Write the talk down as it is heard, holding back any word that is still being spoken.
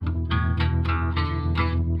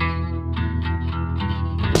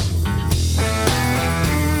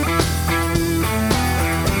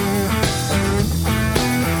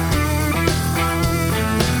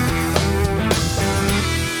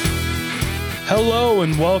Hello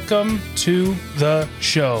and welcome to the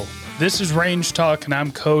show. This is Range Talk and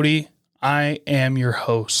I'm Cody. I am your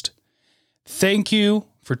host. Thank you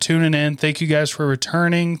for tuning in. Thank you guys for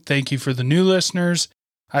returning. Thank you for the new listeners.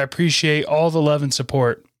 I appreciate all the love and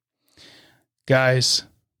support. Guys,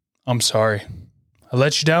 I'm sorry. I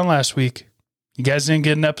let you down last week. You guys didn't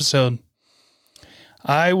get an episode.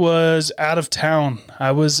 I was out of town.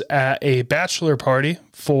 I was at a bachelor party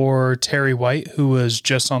for Terry White, who was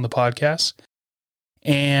just on the podcast.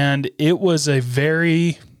 And it was a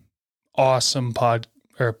very awesome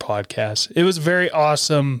podcast. It was a very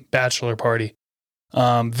awesome bachelor party.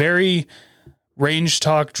 Very Range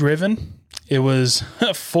Talk driven. It was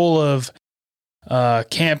full of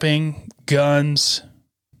camping, guns.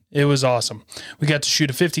 It was awesome. We got to shoot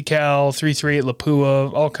a 50 cal, 338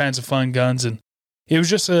 Lapua, all kinds of fun guns. And it was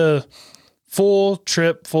just a full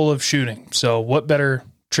trip full of shooting. So what better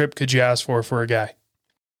trip could you ask for a guy?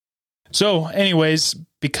 So anyways,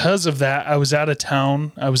 because of that, I was out of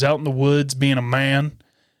town. I was out in the woods being a man.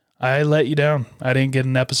 I let you down. I didn't get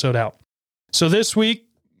an episode out. So this week,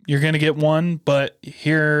 you're going to get one, but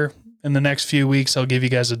here in the next few weeks, I'll give you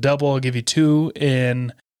guys a double. I'll give you two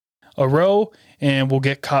in a row, and we'll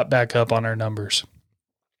get caught back up on our numbers.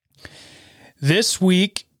 This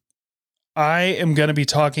week, I am going to be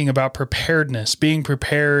talking about preparedness, being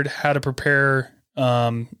prepared, how to prepare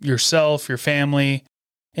yourself, your family,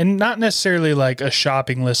 and not necessarily like a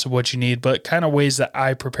shopping list of what you need, but kind of ways that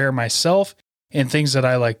I prepare myself and things that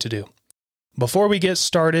I like to do. Before we get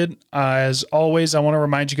started, as always, I want to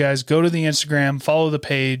remind you guys, go to the Instagram, follow the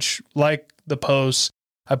page, like the posts.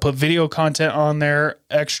 I put video content on there,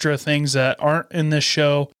 extra things that aren't in this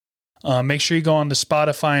show. Make sure you go on to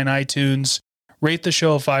Spotify and iTunes, rate the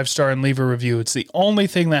show a 5-star and leave a review. It's the only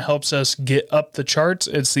thing that helps us get up the charts.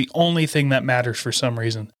 It's the only thing that matters for some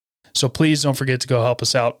reason. So please don't forget to go help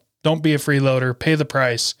us out. Don't be a freeloader. Pay the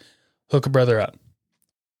price. Hook a brother up.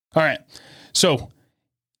 All right. So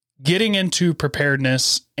getting into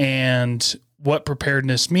preparedness and what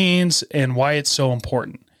preparedness means and why it's so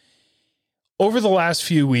important. Over the last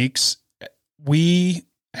few weeks, we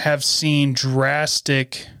have seen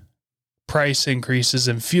drastic price increases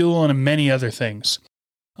in fuel and in many other things.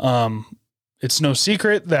 It's no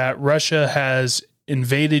secret that Russia has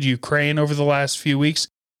invaded Ukraine over the last few weeks,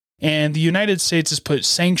 and the United States has put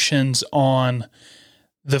sanctions on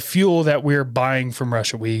the fuel that we're buying from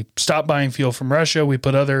Russia. We stopped buying fuel from Russia. We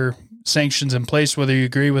put other sanctions in place, whether you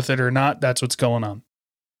agree with it or not. That's what's going on.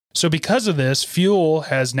 So because of this, fuel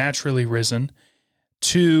has naturally risen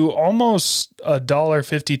to almost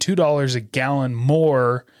 $1.50, $2 a gallon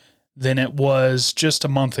more than it was just a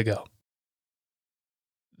month ago.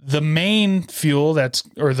 The main fuel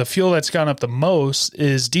the fuel that's gone up the most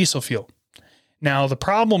is diesel fuel. Now, the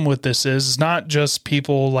problem with this is not just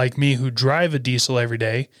people like me who drive a diesel every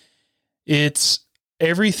day. It's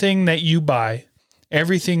everything that you buy,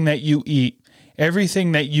 everything that you eat,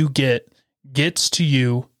 everything that you gets to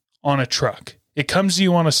you on a truck. It comes to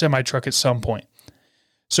you on a semi-truck at some point.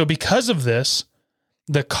 So because of this,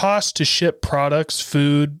 the cost to ship products,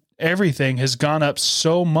 food, everything has gone up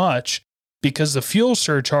so much because the fuel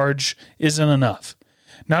surcharge isn't enough.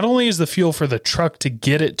 Not only is the fuel for the truck to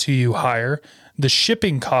get it to you higher, the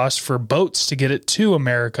shipping costs for boats to get it to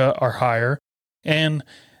America are higher, and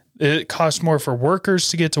it costs more for workers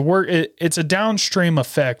to get to work. It's a downstream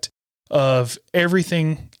effect of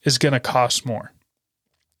everything is going to cost more.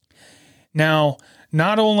 Now,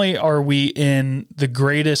 not only are we in the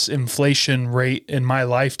greatest inflation rate in my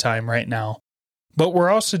lifetime right now, but we're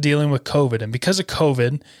also dealing with COVID. And because of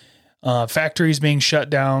COVID, factories being shut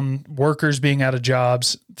down, workers being out of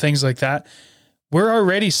jobs, things like that, we're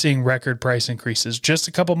already seeing record price increases. Just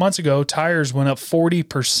a couple months ago, tires went up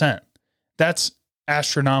 40%. That's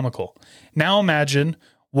astronomical. Now imagine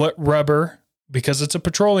what rubber, because it's a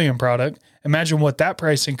petroleum product, imagine what that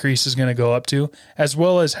price increase is going to go up to, as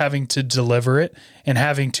well as having to deliver it and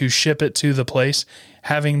having to ship it to the place,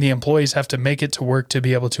 having the employees have to make it to work to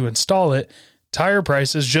be able to install it. Tire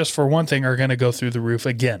prices, just for one thing, are going to go through the roof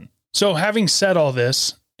again. So having said all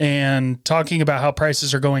this, and talking about how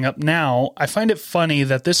prices are going up now, I find it funny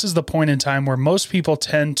that this is the point in time where most people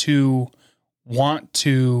tend to want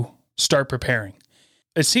to start preparing.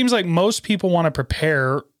 It seems like most people want to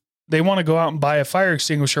prepare. They want to go out and buy a fire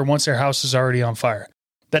extinguisher once their house is already on fire.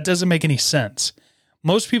 That doesn't make any sense.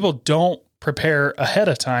 Most people don't prepare ahead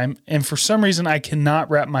of time, and for some reason, I cannot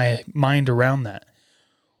wrap my mind around that.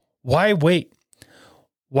 Why wait?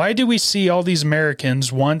 Why do we see all these Americans,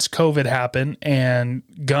 once COVID happened and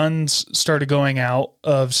guns started going out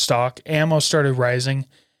of stock, ammo started rising,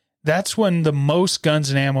 that's when the most guns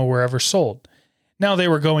and ammo were ever sold. Now they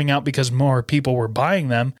were going out because more people were buying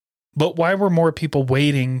them, but why were more people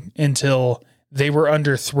waiting until they were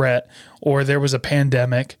under threat or there was a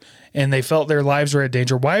pandemic and they felt their lives were in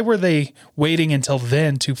danger? Why were they waiting until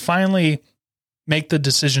then to finally make the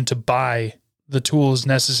decision to buy the tools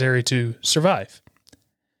necessary to survive?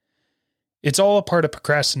 It's all a part of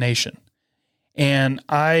procrastination. And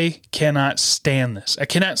I cannot stand this. I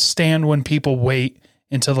cannot stand when people wait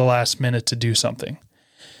until the last minute to do something.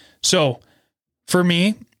 So for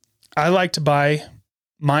me, I like to buy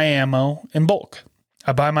my ammo in bulk.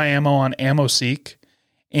 I buy my ammo on AmmoSeek,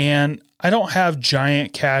 and I don't have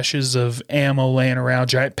giant caches of ammo laying around,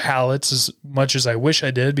 giant pallets as much as I wish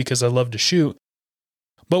I did because I love to shoot.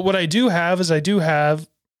 But what I do have is I do have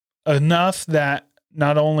enough that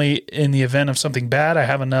not only in the event of something bad, I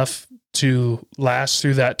have enough to last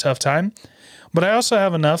through that tough time, but I also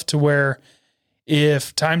have enough to where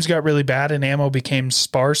if times got really bad and ammo became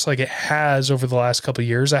sparse like it has over the last couple of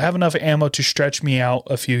years, I have enough ammo to stretch me out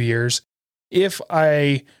a few years if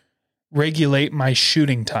I regulate my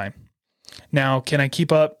shooting time. Now, can I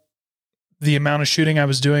keep up the amount of shooting I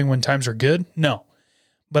was doing when times are good? No,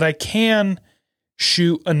 but I can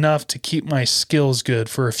shoot enough to keep my skills good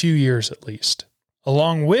for a few years at least.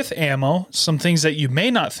 Along with ammo, some things that you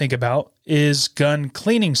may not think about is gun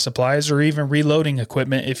cleaning supplies or even reloading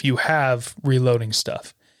equipment if you have reloading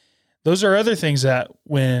stuff. Those are other things that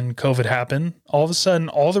when COVID happened, all of a sudden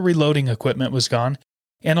all the reloading equipment was gone,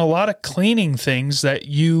 and a lot of cleaning things that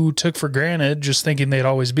you took for granted just thinking they'd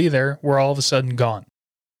always be there were all of a sudden gone,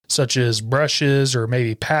 such as brushes or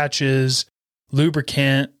maybe patches,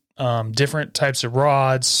 lubricant, different types of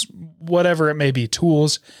rods, whatever it may be,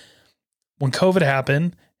 tools. When COVID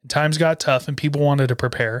happened, times got tough and people wanted to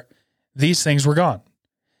prepare, these things were gone.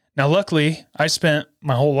 Now, luckily, I spent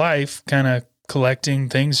my whole life kind of collecting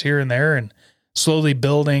things here and there and slowly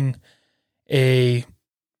building a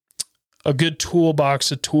good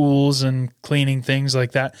toolbox of tools and cleaning things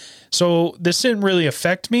like that. So this didn't really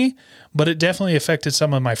affect me, but it definitely affected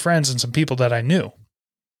some of my friends and some people that I knew.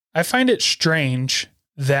 I find it strange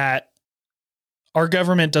that our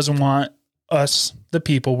government doesn't want us, the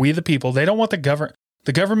people, we the people, they don't want the government.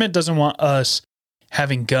 The government doesn't want us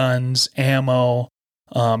having guns, ammo,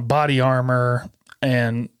 body armor,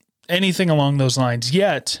 and anything along those lines.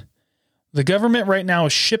 Yet, the government right now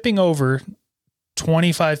is shipping over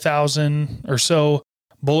 25,000 or so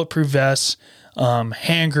bulletproof vests,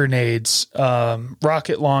 hand grenades,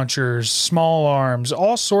 rocket launchers, small arms,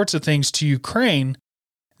 all sorts of things to Ukraine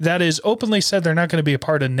that is openly said they're not going to be a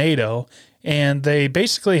part of NATO, and they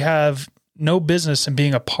basically have no business in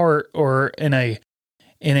being a part or in a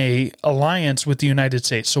alliance with the United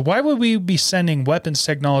States. So why would we be sending weapons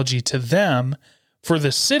technology to them for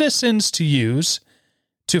the citizens to use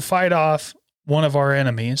to fight off one of our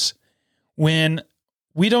enemies when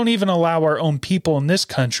we don't even allow our own people in this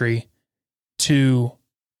country to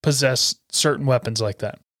possess certain weapons like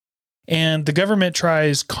that? And the government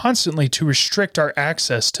tries constantly to restrict our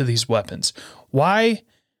access to these weapons. Why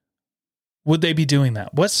would they be doing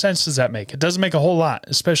that? What sense does that make? It doesn't make a whole lot,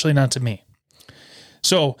 especially not to me.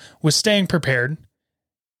 So with staying prepared,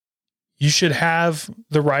 you should have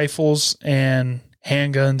the rifles and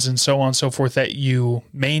handguns and so on and so forth that you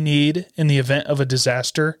may need in the event of a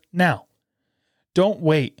disaster now. Don't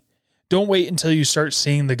wait. Don't wait until you start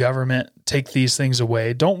seeing the government take these things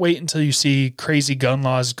away. Don't wait until you see crazy gun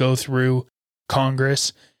laws go through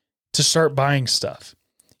Congress to start buying stuff.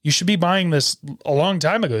 You should be buying this a long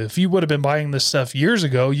time ago. If you would have been buying this stuff years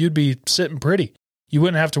ago, you'd be sitting pretty. You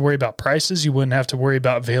wouldn't have to worry about prices. You wouldn't have to worry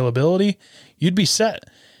about availability. You'd be set.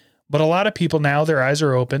 But a lot of people now, their eyes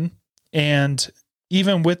are open. And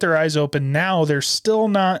even with their eyes open now, they're still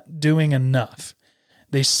not doing enough.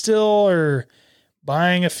 They still are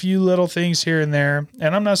buying a few little things here and there.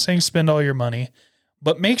 And I'm not saying spend all your money,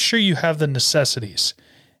 but make sure you have the necessities.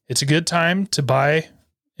 It's a good time to buy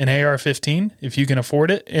an AR-15 if you can afford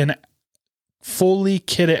it and fully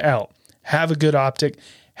kit it out. Have a good optic,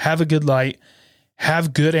 have a good light,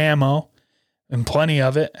 have good ammo and plenty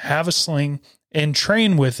of it, have a sling and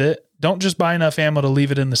train with it. Don't just buy enough ammo to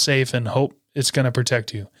leave it in the safe and hope it's going to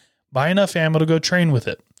protect you. Buy enough ammo to go train with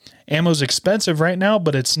it. Ammo's expensive right now,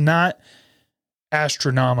 but it's not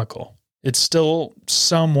astronomical. It's still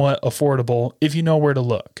somewhat affordable if you know where to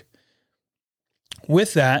look.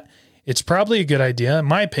 With that, it's probably a good idea, in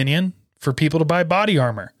my opinion, for people to buy body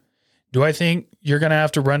armor. Do I think you're going to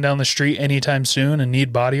have to run down the street anytime soon and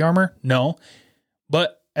need body armor? No.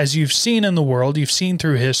 But as you've seen in the world, you've seen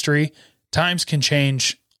through history, times can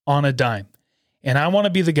change on a dime. And I want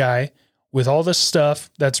to be the guy with all this stuff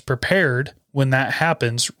that's prepared when that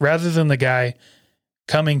happens, rather than the guy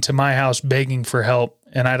coming to my house begging for help,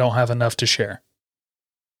 and I don't have enough to share.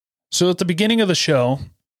 So at the beginning of the show,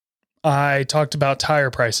 I talked about tire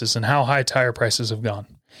prices and how high tire prices have gone.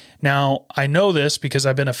 Now, I know this because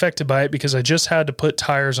I've been affected by it because I just had to put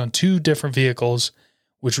tires on 2 different vehicles,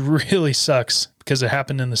 which really sucks because it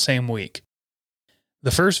happened in the same week.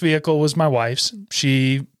 The first vehicle was my wife's.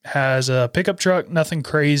 She has a pickup truck, nothing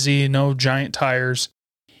crazy, no giant tires,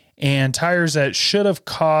 and tires that should have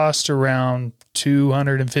cost around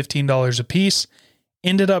 $215 a piece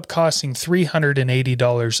ended up costing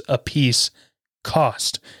 $380 a piece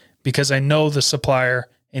cost because I know the supplier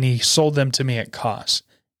and he sold them to me at cost.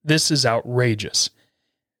 This is outrageous.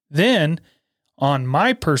 Then on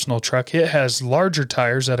my personal truck, it has larger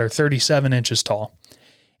tires that are 37 inches tall.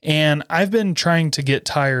 And I've been trying to get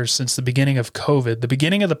tires since the beginning of COVID. The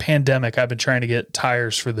beginning of the pandemic, I've been trying to get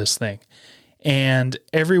tires for this thing. And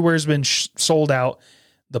everywhere's been sold out.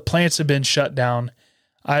 The plants have been shut down.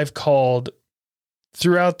 I've called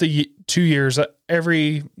throughout the 2 years,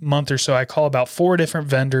 every month or so, I call about 4 different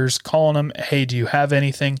vendors, calling them, hey, do you have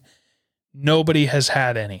anything? Nobody has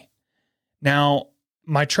had any. Now,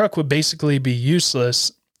 my truck would basically be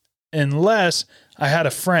useless unless I had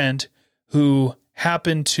a friend who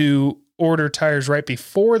happened to order tires right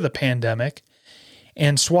before the pandemic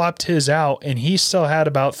and swapped his out, and he still had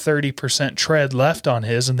about 30% tread left on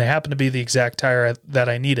his, and they happened to be the exact tire that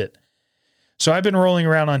I needed. So I've been rolling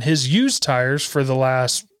around on his used tires for the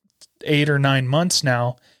last 8 or 9 months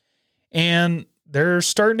now, and they're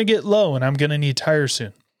starting to get low, and I'm going to need tires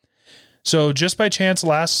soon. So just by chance,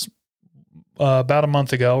 about a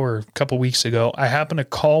month ago or a couple weeks ago, I happened to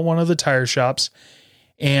call one of the tire shops,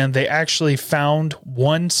 and they actually found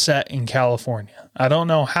one set in California. I don't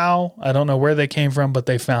know how, I don't know where they came from, but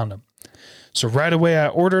they found them. So right away I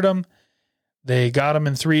ordered them. They got them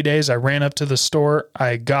in 3 days. I ran up to the store.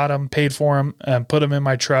 I got them, paid for them, and put them in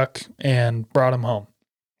my truck and brought them home.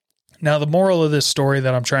 Now, the moral of this story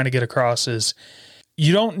that I'm trying to get across is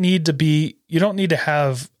you don't need to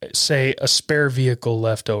have, say, a spare vehicle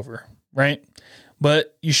left over, right?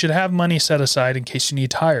 But you should have money set aside in case you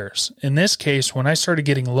need tires. In this case, when I started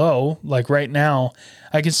getting low, like right now,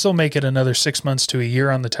 I can still make it another 6 months to a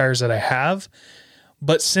year on the tires that I have.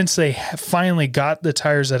 But since they finally got the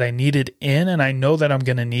tires that I needed in, and I know that I'm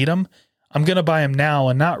going to need them, I'm going to buy them now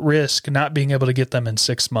and not risk not being able to get them in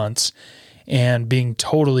 6 months and being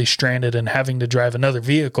totally stranded and having to drive another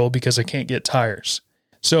vehicle because I can't get tires.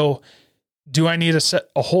 So do I need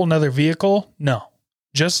a whole nother vehicle? No.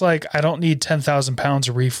 Just like I don't need 10,000 pounds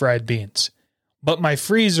of refried beans. But my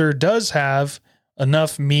freezer does have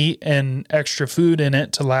enough meat and extra food in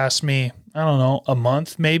it to last me, I don't know, a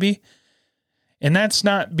month maybe. And that's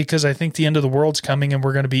not because I think the end of the world's coming and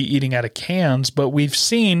we're going to be eating out of cans, but we've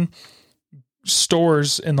seen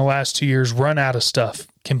stores in the last 2 years run out of stuff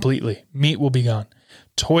completely. Meat will be gone.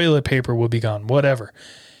 Toilet paper will be gone, whatever.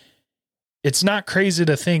 It's not crazy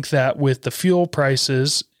to think that with the fuel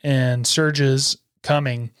prices and surges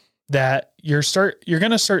coming, that you're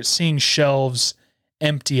going to start seeing shelves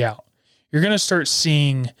empty out. You're going to start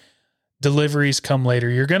seeing deliveries come later.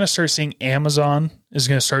 You're going to start seeing Amazon is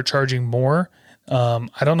going to start charging more.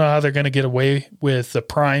 I don't know how they're going to get away with the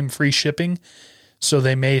Prime free shipping. So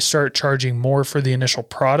they may start charging more for the initial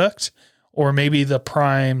product, or maybe the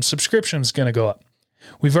Prime subscription is going to go up.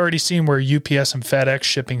 We've already seen where UPS and FedEx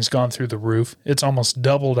shipping's gone through the roof. It's almost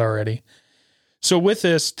doubled already. So with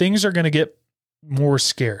this, things are going to get more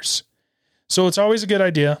scarce. So it's always a good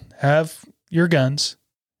idea. Have your guns,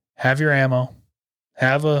 have your ammo,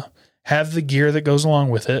 have the gear that goes along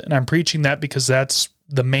with it. And I'm preaching that because that's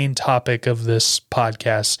the main topic of this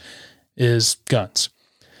podcast is guns.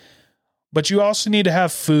 But you also need to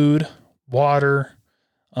have food, water,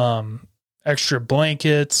 extra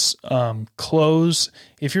blankets, clothes.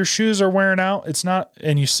 If your shoes are wearing out,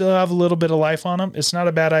 and you still have a little bit of life on them, it's not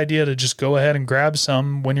a bad idea to just go ahead and grab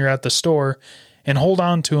some when you're at the store and hold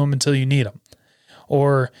on to them until you need them.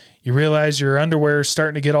 Or you realize your underwear is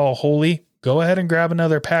starting to get all holey, go ahead and grab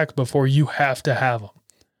another pack before you have to have them.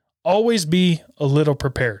 Always be a little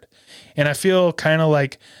prepared. And I feel kind of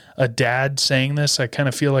like a dad saying this. I kind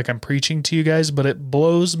of feel like I'm preaching to you guys, but it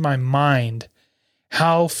blows my mind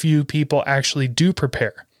how few people actually do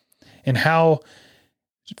prepare. And how,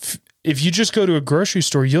 if you just go to a grocery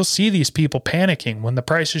store, you'll see these people panicking. When the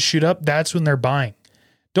prices shoot up, that's when they're buying.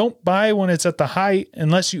 Don't buy when it's at the height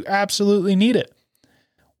unless you absolutely need it.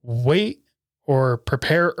 Wait or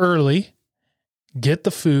prepare early, get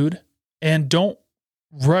the food, and don't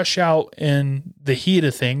rush out in the heat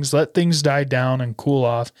of things. Let things die down and cool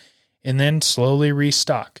off, and then slowly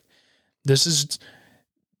restock. This is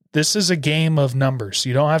this is a game of numbers.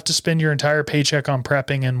 You don't have to spend your entire paycheck on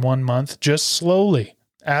prepping in 1 month. Just slowly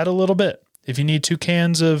add a little bit. If you need 2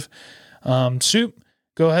 cans of soup,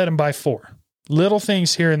 go ahead and buy 4. Little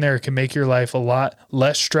things here and there can make your life a lot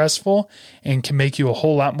less stressful and can make you a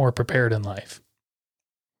whole lot more prepared in life.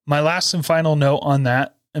 My last and final note on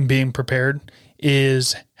that and being prepared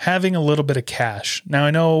is having a little bit of cash. Now,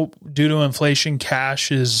 I know due to inflation,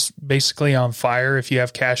 cash is basically on fire. If you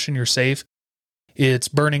have cash in your safe, it's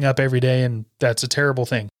burning up every day, and that's a terrible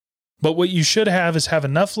thing. But what you should have is have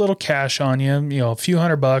enough little cash on you, a few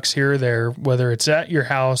 $100 here or there, whether it's at your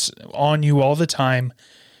house, on you all the time,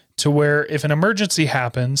 to where if an emergency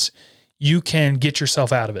happens, you can get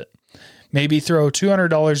yourself out of it. Maybe throw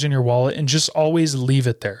 $200 in your wallet and just always leave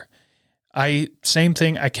it there. Same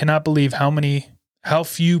thing. I cannot believe how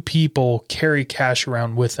few people carry cash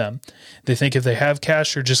around with them. They think if they have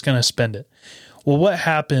cash, they're just going to spend it. Well, what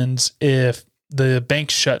happens if the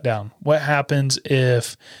banks shut down? What happens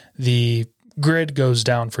if the grid goes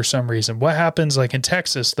down for some reason? What happens like in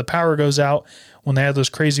Texas, the power goes out when they had those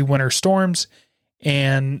crazy winter storms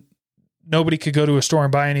and nobody could go to a store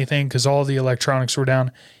and buy anything because all the electronics were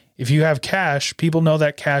down. If you have cash, people know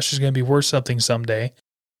that cash is going to be worth something someday.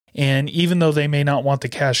 And even though they may not want the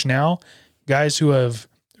cash now, guys who have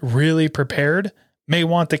really prepared may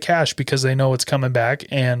want the cash because they know it's coming back.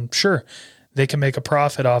 And sure, they can make a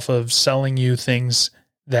profit off of selling you things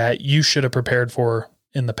that you should have prepared for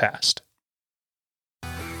in the past.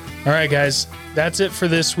 All right, guys, that's it for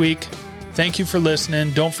this week. Thank you for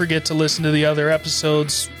listening. Don't forget to listen to the other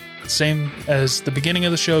episodes. Same as the beginning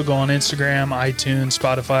of the show, go on Instagram, iTunes,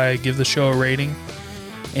 Spotify, give the show a rating.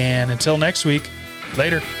 And until next week,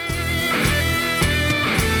 later.